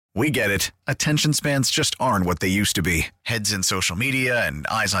We get it. Attention spans just aren't what they used to be. Heads in social media and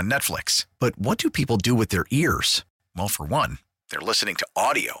eyes on Netflix. But what do people do with their ears? Well, for one, they're listening to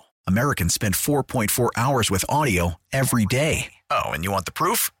audio. Americans spend 4.4 hours with audio every day. Oh, and you want the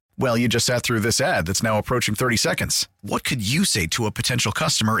proof? Well, you just sat through this ad that's now approaching 30 seconds. What could you say to a potential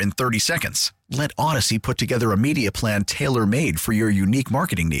customer in 30 seconds? Let Odyssey put together a media plan tailor-made for your unique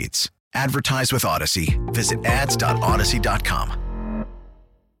marketing needs. Advertise with Odyssey. Visit ads.odyssey.com.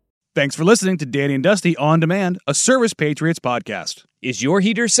 Thanks for listening to Danny and Dusty On Demand, a Service Patriots podcast. Is your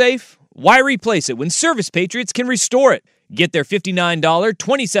heater safe? Why replace it when Service Patriots can restore it? Get their $59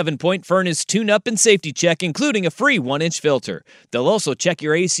 27-point furnace tune-up and safety check, including a free 1-inch filter. They'll also check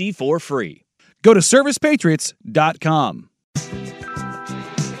your AC for free. Go to ServicePatriots.com.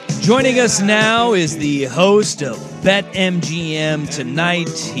 Joining us now is the host of BetMGM Tonight.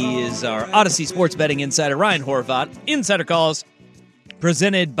 He is our Odyssey Sports Betting Insider, Ryan Horvat. Insider Calls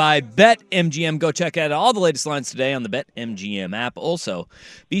presented by BetMGM. Go check out all the latest lines today on the BetMGM app. Also,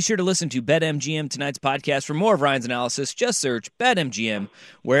 be sure to listen to BetMGM Tonight's podcast for more of Ryan's analysis. Just search BetMGM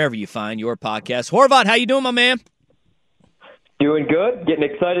wherever you find your podcast. Horvat, how you doing, my man? Doing good. Getting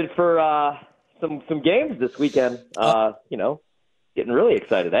excited for some games this weekend. Getting really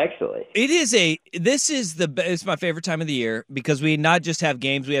excited, actually. It's my favorite time of the year because we not just have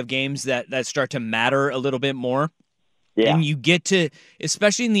games, we have games that start to matter a little bit more. Yeah. And you get to,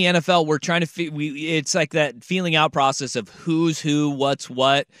 especially in the NFL, we're trying to, it's like that feeling out process of who's who, what's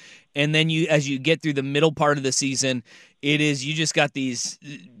what. And then as you get through the middle part of the season, you just got these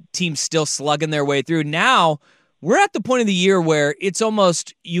teams still slugging their way through. Now, we're at the point of the year where it's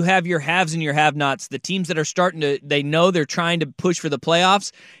almost, you have your haves and your have-nots. The teams that are they know they're trying to push for the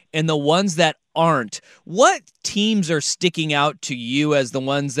playoffs, and the ones that aren't. What teams are sticking out to you as the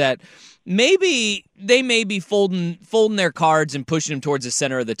ones that maybe they may be folding their cards and pushing them towards the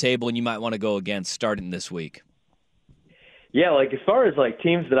center of the table, and you might want to go against starting this week? Yeah, as far as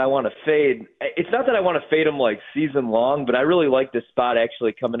teams that I want to fade, it's not that I want to fade them season long, but I really like this spot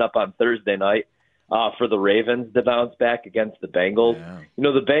actually coming up on Thursday night for the Ravens to bounce back against the Bengals. Yeah.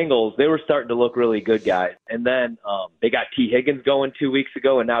 The Bengals, they were starting to look really good, guys, and then they got T. Higgins going 2 weeks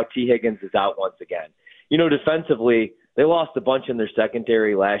ago, and now T. Higgins is out once again. Defensively, they lost a bunch in their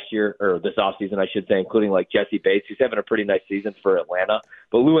secondary last year, or this offseason, I should say, including Jesse Bates, who's having a pretty nice season for Atlanta.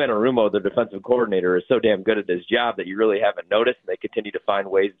 But Lou Anarumo, their defensive coordinator, is so damn good at his job that you really haven't noticed, and they continue to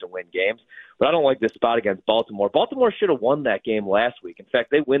find ways to win games. But I don't like this spot against Baltimore. Baltimore should have won that game last week. In fact,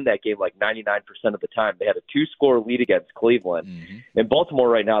 they win that game 99% of the time. They had a 2-score lead against Cleveland. Mm-hmm. In Baltimore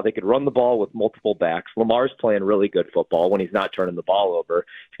right now, they could run the ball with multiple backs. Lamar's playing really good football when he's not turning the ball over.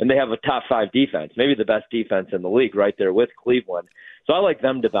 And they have a top-5 defense, maybe the best defense in the league right there with Cleveland. So I like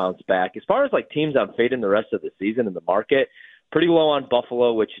them to bounce back. As far as teams I'm fading the rest of the season in the market, pretty low on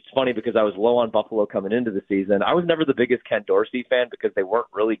Buffalo, which is funny because I was low on Buffalo coming into the season. I was never the biggest Ken Dorsey fan because they weren't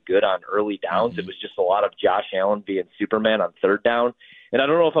really good on early downs. Mm-hmm. It was just a lot of Josh Allen being Superman on third down. And I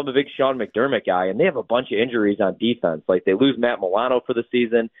don't know if I'm a big Sean McDermott guy, and they have a bunch of injuries on defense. They lose Matt Milano for the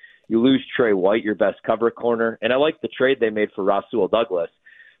season. You lose Trey White, your best cover corner. And I like the trade they made for Rasul Douglas,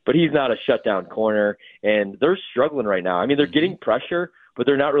 but he's not a shutdown corner, and they're struggling right now. I mean, they're getting pressure, but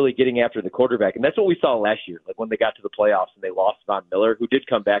they're not really getting after the quarterback. And that's what we saw last year, when they got to the playoffs and they lost Von Miller, who did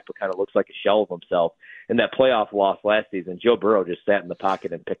come back but kind of looks like a shell of himself. In that playoff loss last season, Joe Burrow just sat in the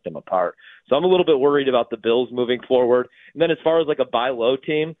pocket and picked them apart. So I'm a little bit worried about the Bills moving forward. And then as far as a buy low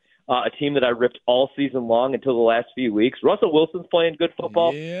team, a team that I ripped all season long until the last few weeks, Russell Wilson's playing good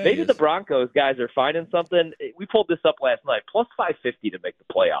football. Yeah, maybe the Broncos guys are finding something. We pulled this up last night, plus 550 to make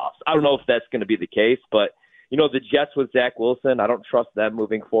the playoffs. I don't know if that's going to be the case, but the Jets with Zach Wilson, I don't trust them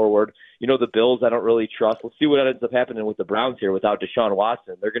moving forward. The Bills, I don't really trust. We'll see what ends up happening with the Browns here without Deshaun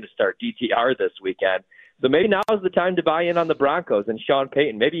Watson. They're going to start DTR this weekend. So maybe now is the time to buy in on the Broncos and Sean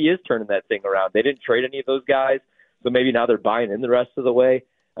Payton. Maybe he is turning that thing around. They didn't trade any of those guys, so maybe now they're buying in the rest of the way.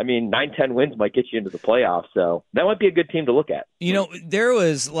 I mean, 9-10 wins might get you into the playoffs, so that might be a good team to look at.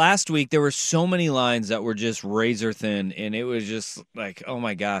 Last week, there were so many lines that were just razor thin, and it was just oh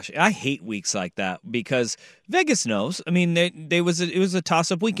my gosh. I hate weeks like that because Vegas knows. I mean, it was a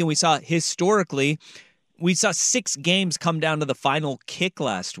toss-up week, and we saw 6 games come down to the final kick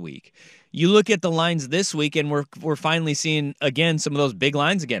last week. You look at the lines this week, and we're finally seeing, again, some of those big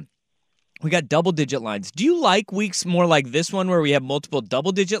lines again. We got double-digit lines. Do you like weeks more like this one where we have multiple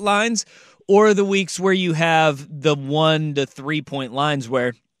double-digit lines, or the weeks where you have the 1 to 3 point lines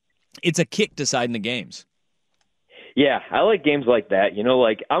where it's a kick deciding the games? Yeah, I like games like that.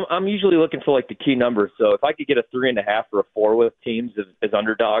 Like I'm usually looking for like the key numbers. So if I could get a 3.5 or a 4 with teams as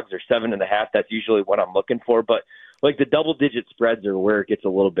underdogs, or 7.5, that's usually what I'm looking for. But like the double-digit spreads are where it gets a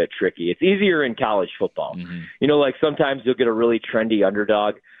little bit tricky. It's easier in college football. Mm-hmm. Like sometimes you'll get a really trendy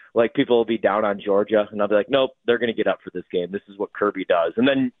underdog. Like people will be down on Georgia, and I'll be like, nope, they're going to get up for this game. This is what Kirby does. And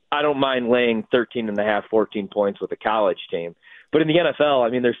then I don't mind laying 13.5, 14 points with a college team. But in the NFL, I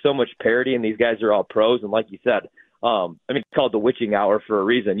mean, there's so much parity, and these guys are all pros. And like you said, it's called the witching hour for a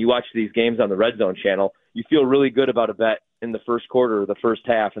reason. You watch these games on the Red Zone channel, you feel really good about a bet in the first quarter or the first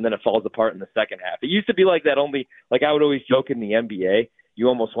half, and then it falls apart in the second half. It used to be like that only, like I would always joke in the NBA, you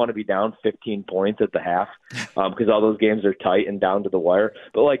almost want to be down 15 points at the half because all those games are tight and down to the wire.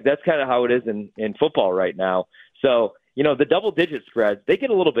 But, like, that's kind of how it is in football right now. So, the double-digit spreads, they get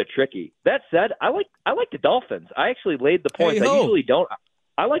a little bit tricky. That said, I like the Dolphins. I actually laid the points. Hey-ho. I usually don't.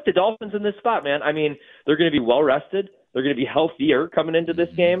 I like the Dolphins in this spot, man. I mean, they're going to be well-rested. They're going to be healthier coming into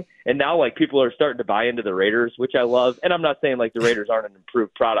this game. And now, like, people are starting to buy into the Raiders, which I love. And I'm not saying, like, the Raiders aren't an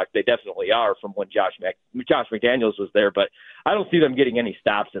improved product. They definitely are from when Josh McDaniels was there. But I don't see them getting any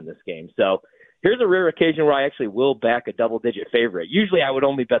stops in this game. So here's a rare occasion where I actually will back a double-digit favorite. Usually I would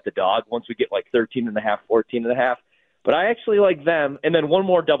only bet the dog once we get, like, 13.5, 14.5. But I actually like them. And then one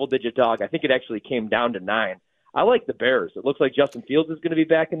more double-digit dog. I think it actually came down to 9. I like the Bears. It looks like Justin Fields is going to be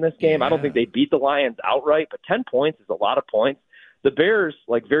back in this game. Yeah. I don't think they beat the Lions outright, but 10 points is a lot of points. The Bears,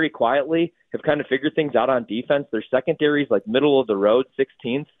 like, very quietly have kind of figured things out on defense. Their secondary is like middle of the road,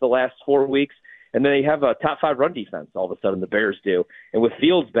 16th the last 4 weeks. And then they have a top 5 run defense all of a sudden, the Bears do. And with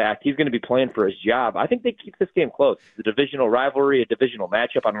Fields back, he's going to be playing for his job. I think they keep this game close. It's a divisional rivalry, a divisional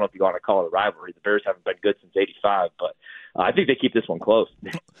matchup. I don't know if you want to call it a rivalry. The Bears haven't been good since 85, but I think they keep this one close.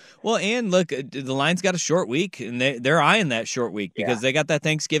 Well, and look, the Lions got a short week, and they're eyeing that short week because they got that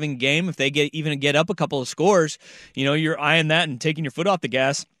Thanksgiving game. If they get up a couple of scores, you're eyeing that and taking your foot off the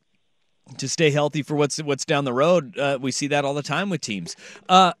gas to stay healthy for what's down the road. We see that all the time with teams.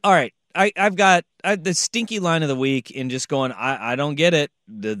 All right. I've got the stinky line of the week and just going, I don't get it.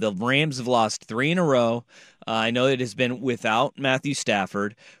 The Rams have lost 3 in a row. I know it has been without Matthew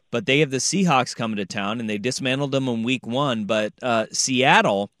Stafford, but they have the Seahawks coming to town, and they dismantled them in week 1. But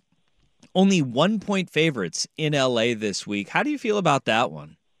Seattle, only 1-point favorites in L.A. this week. How do you feel about that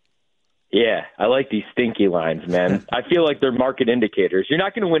one? Yeah, I like these stinky lines, man. I feel like they're market indicators. You're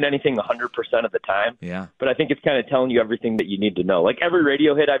not going to win anything 100% of the time, but I think it's kind of telling you everything that you need to know. Like every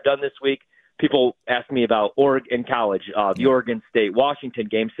radio hit I've done this week, people ask me about Oregon College, the Oregon State-Washington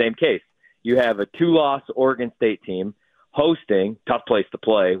game, same case. You have a 2-loss Oregon State team hosting, tough place to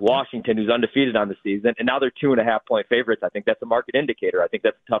play, Washington, who's undefeated on the season, and now they're 2.5-point favorites. I think that's a market indicator. I think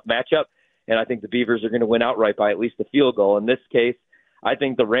that's a tough matchup, and I think the Beavers are going to win outright by at least a field goal. In this case, I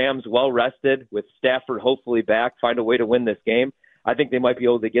think the Rams, well-rested, with Stafford hopefully back, find a way to win this game. I think they might be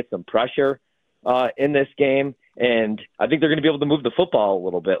able to get some pressure in this game, and I think they're going to be able to move the football a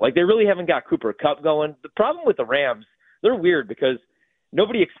little bit. Like, they really haven't got Cooper Kupp going. The problem with the Rams, they're weird because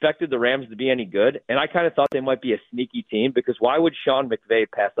nobody expected the Rams to be any good, and I kind of thought they might be a sneaky team because why would Sean McVay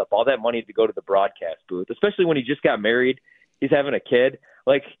pass up all that money to go to the broadcast booth, especially when he just got married, he's having a kid?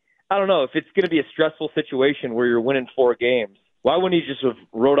 Like, I don't know, if it's going to be a stressful situation where you're winning 4 games, why wouldn't he just have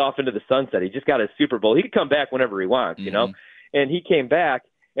rode off into the sunset? He just got his Super Bowl. He could come back whenever he wants, you know? And he came back,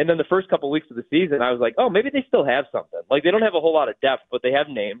 and then the first couple of weeks of the season, I was like, oh, maybe they still have something. Like, they don't have a whole lot of depth, but they have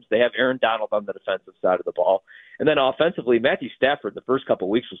names. They have Aaron Donald on the defensive side of the ball. And then offensively, Matthew Stafford the first couple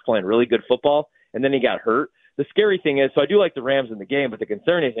of weeks was playing really good football, and then he got hurt. The scary thing is, so I do like the Rams in the game, but the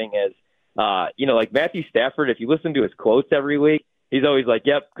concerning thing is, like Matthew Stafford, if you listen to his quotes every week, he's always like,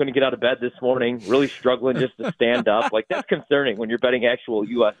 yep, couldn't get out of bed this morning, really struggling just to stand up. Like, that's concerning when you're betting actual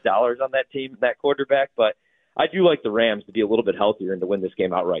U.S. dollars on that team and that quarterback. But I do like the Rams to be a little bit healthier and to win this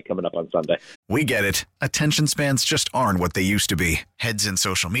game outright coming up on Sunday. We get it. Attention spans just aren't what they used to be. Heads in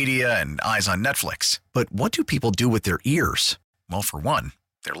social media and eyes on Netflix. But what do people do with their ears? Well, for one,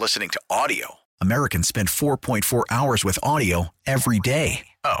 they're listening to audio. Americans spend 4.4 hours with audio every day.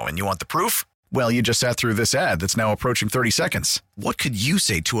 Oh, and you want the proof? Well, you just sat through this ad that's now approaching 30 seconds. What could you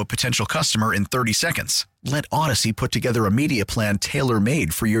say to a potential customer in 30 seconds? Let Odyssey put together a media plan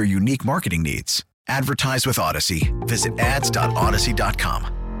tailor-made for your unique marketing needs. Advertise with Odyssey. Visit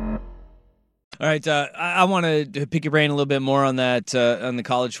ads.odyssey.com. All right, I want to pick your brain a little bit more on that, on the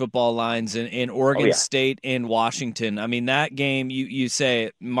college football lines in Oregon State and Washington. I mean, that game, you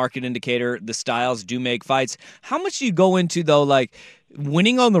say market indicator, the styles do make fights. How much do you go into, though, like,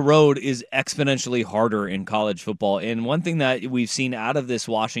 Winning on the road is exponentially harder in college football. And one thing that we've seen out of this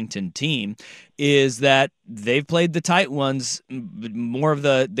Washington team is that they've played the tight ones. More of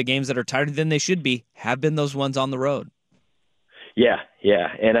the games that are tighter than they should be have been those ones on the road. Yeah.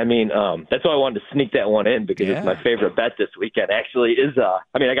 And I mean, that's why I wanted to sneak that one in because it's my favorite bet this weekend actually is,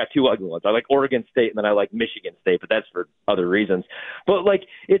 I got two ugly ones. I like Oregon State and then I like Michigan State, but that's for other reasons. But like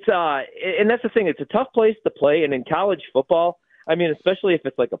it's, and that's the thing, it's a tough place to play. And in college football, I mean, especially if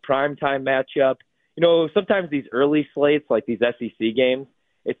it's like a primetime matchup, sometimes these early slates, like these SEC games,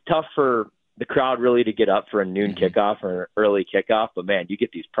 it's tough for the crowd really to get up for a noon kickoff or an early kickoff. But, man, you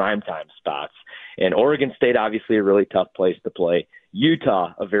get these primetime spots. And Oregon State, obviously, a really tough place to play.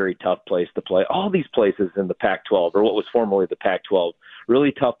 Utah, a very tough place to play. All these places in the Pac-12, or what was formerly the Pac-12,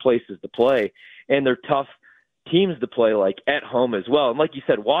 really tough places to play. And they're tough teams to play, like, at home as well. And like you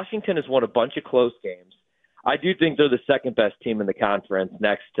said, Washington has won a bunch of close games. I do think they're the second best team in the conference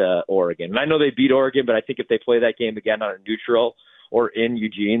next to Oregon. And I know they beat Oregon, but I think if they play that game again on a neutral or in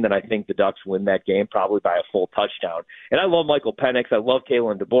Eugene, then I think the Ducks win that game probably by a full touchdown. And I love Michael Penix. I love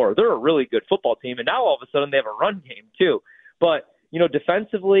Kalen DeBoer. They're a really good football team. And now all of a sudden they have a run game too. But,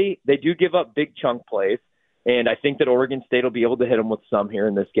 defensively, they do give up big chunk plays. And I think that Oregon State will be able to hit them with some here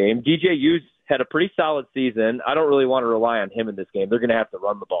in this game. DJU's had a pretty solid season. I don't really want to rely on him in this game. They're going to have to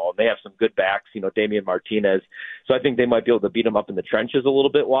run the ball. And they have some good backs, Damian Martinez. So I think they might be able to beat them up in the trenches a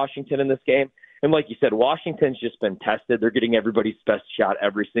little bit, Washington, in this game. And like you said, Washington's just been tested. They're getting everybody's best shot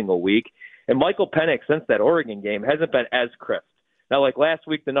every single week. And Michael Penix, since that Oregon game, hasn't been as crisp. Now, like last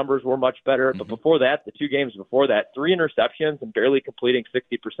week, the numbers were much better. But before that, the two games before that, 3 interceptions and barely completing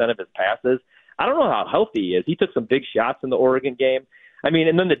 60% of his passes. I don't know how healthy he is. He took some big shots in the Oregon game. I mean,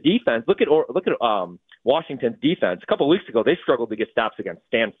 and then the defense. Look at Washington's defense. A couple of weeks ago, they struggled to get stops against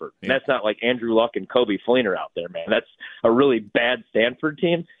Stanford. And that's not like Andrew Luck and Kobe Fleener out there, man. That's a really bad Stanford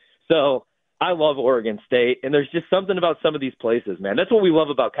team. So I love Oregon State, and there's just something about some of these places, man. That's what we love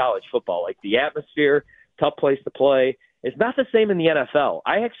about college football, like the atmosphere, tough place to play. It's not the same in the NFL.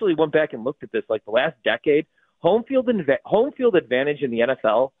 I actually went back and looked at this, like the last decade. Home field advantage in the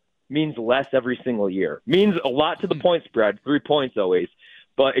NFL means less every single year. Means a lot to the point spread, 3 points always,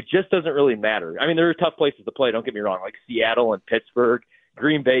 but it just doesn't really matter. I mean, there are tough places to play, don't get me wrong, like Seattle and Pittsburgh,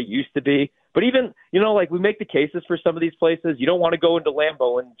 Green Bay used to be. But even, like we make the cases for some of these places. You don't want to go into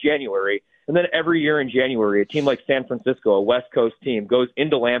Lambeau in January, and then every year in January, a team like San Francisco, a West Coast team, goes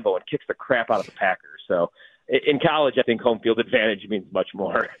into Lambeau and kicks the crap out of the Packers. So in college, I think home field advantage means much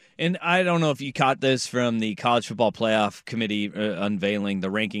more. And I don't know if you caught this from the College Football Playoff Committee unveiling the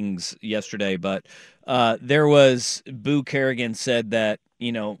rankings yesterday, but there was Boo Kerrigan said that,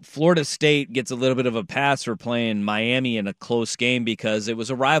 Florida State gets a little bit of a pass for playing Miami in a close game because it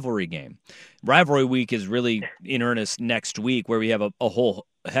was a rivalry game. Rivalry week is really in earnest next week where we have a whole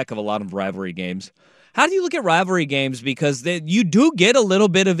heck of a lot of rivalry games. How do you look at rivalry games? Because you do get a little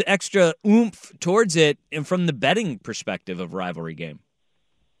bit of extra oomph towards it and from the betting perspective of rivalry game.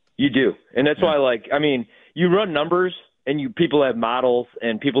 You do. And that's why, you run numbers and people have models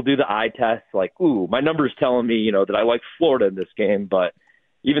and people do the eye tests like, ooh, my number's telling me, that I like Florida in this game. But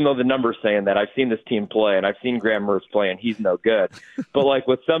even though the number's saying that, I've seen this team play and I've seen Graham Mertz play and he's no good. But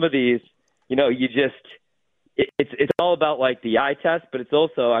with some of these, you just it's all about the eye test, but it's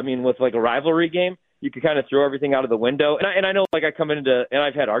also, with a rivalry game, you can kind of throw everything out of the window. And I know, I come into, and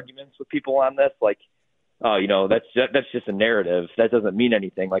I've had arguments with people on this, that's just a narrative. That doesn't mean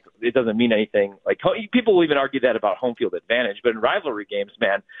anything. It doesn't mean anything. People will even argue that about home field advantage. But in rivalry games,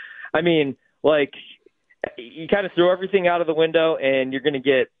 man, you kind of throw everything out of the window and you're going to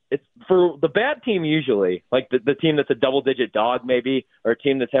get – it's for the bad team usually, the team that's a double-digit dog maybe or a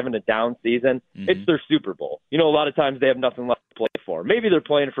team that's having a down season, it's their Super Bowl. A lot of times they have nothing left to play for. Maybe they're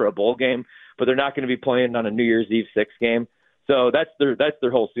playing for a bowl game, but they're not going to be playing on a New Year's Eve 6 game. So that's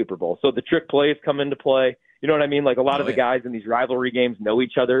their whole Super Bowl. So the trick plays come into play. You know what I mean? A lot of the guys in these rivalry games know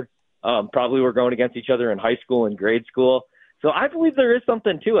each other. Probably were going against each other in high school and grade school. So I believe there is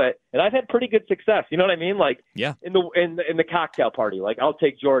something to it, and I've had pretty good success. You know what I mean? In the cocktail party, I'll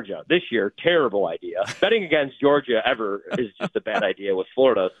take Georgia this year. Terrible idea. Betting against Georgia ever is just a bad idea with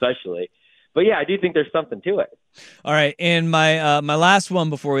Florida, especially. But yeah, I do think there's something to it. All right, and my last one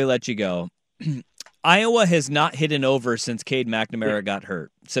before we let you go. Iowa has not hit an over since Cade McNamara got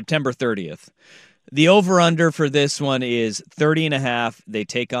hurt, September 30th. The over-under for this one is 30.5. They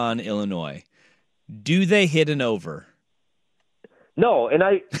take on Illinois. Do they hit an over? No, and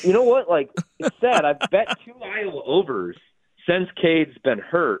you know what? It's sad. I've bet 2 Iowa overs since Cade's been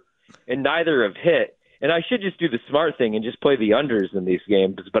hurt, and neither have hit. And I should just do the smart thing and just play the unders in these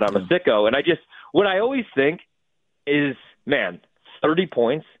games, but I'm a sicko. And what I always think is, man, 30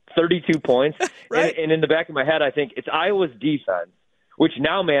 points, 32 points. Right. And in the back of my head, I think it's Iowa's defense, which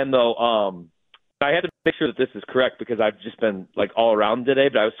now, man, though, I had to make sure that this is correct because I've just been like all around today,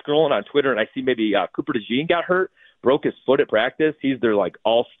 but I was scrolling on Twitter and I see maybe Cooper DeJean got hurt, broke his foot at practice. He's their like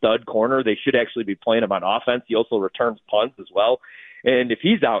all stud corner. They should actually be playing him on offense. He also returns punts as well. And if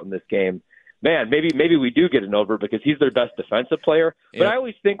he's out in this game, man, maybe we do get an over because he's their best defensive player. But I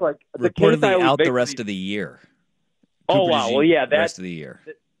always think like reportedly out the rest of the year. Oh wow, well yeah, the rest of the year.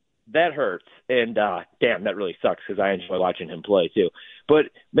 That hurts, and damn, that really sucks because I enjoy watching him play too. But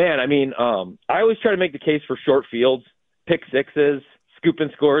man, I mean, I always try to make the case for short fields, pick sixes, scoop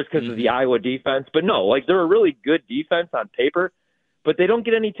and scores because of the Iowa defense. But no, like they're a really good defense on paper, but they don't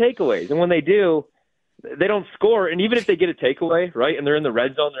get any takeaways, and when they do, they don't score. And even if they get a takeaway, right, and they're in the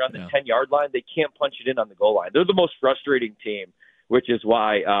red zone, they're on the 10-yard line, they can't punch it in on the goal line. They're the most frustrating team, which is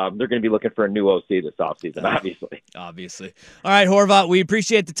why they're going to be looking for a new OC this offseason, obviously. Obviously. All right, Horvat, we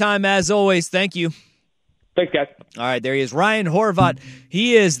appreciate the time as always. Thank you. Thanks, guys. All right, there he is, Ryan Horvat.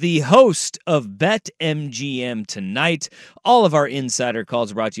 He is the host of BetMGM Tonight. All of our insider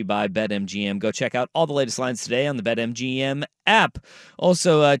calls are brought to you by BetMGM. Go check out all the latest lines today on the BetMGM app.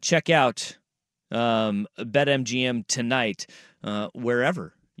 Also, check out BetMGM Tonight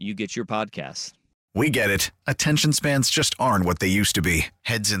wherever you get your podcasts. We get it. Attention spans just aren't what they used to be.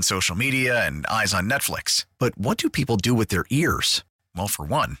 Heads in social media and eyes on Netflix. But what do people do with their ears? Well, for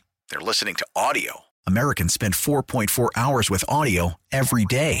one, they're listening to audio. Americans spend 4.4 hours with audio every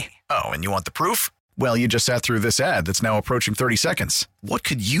day. Oh, and you want the proof? Well, you just sat through this ad that's now approaching 30 seconds. What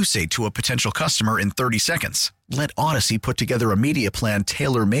could you say to a potential customer in 30 seconds? Let Odyssey put together a media plan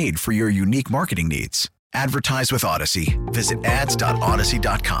tailor-made for your unique marketing needs. Advertise with Odyssey. Visit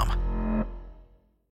ads.odyssey.com.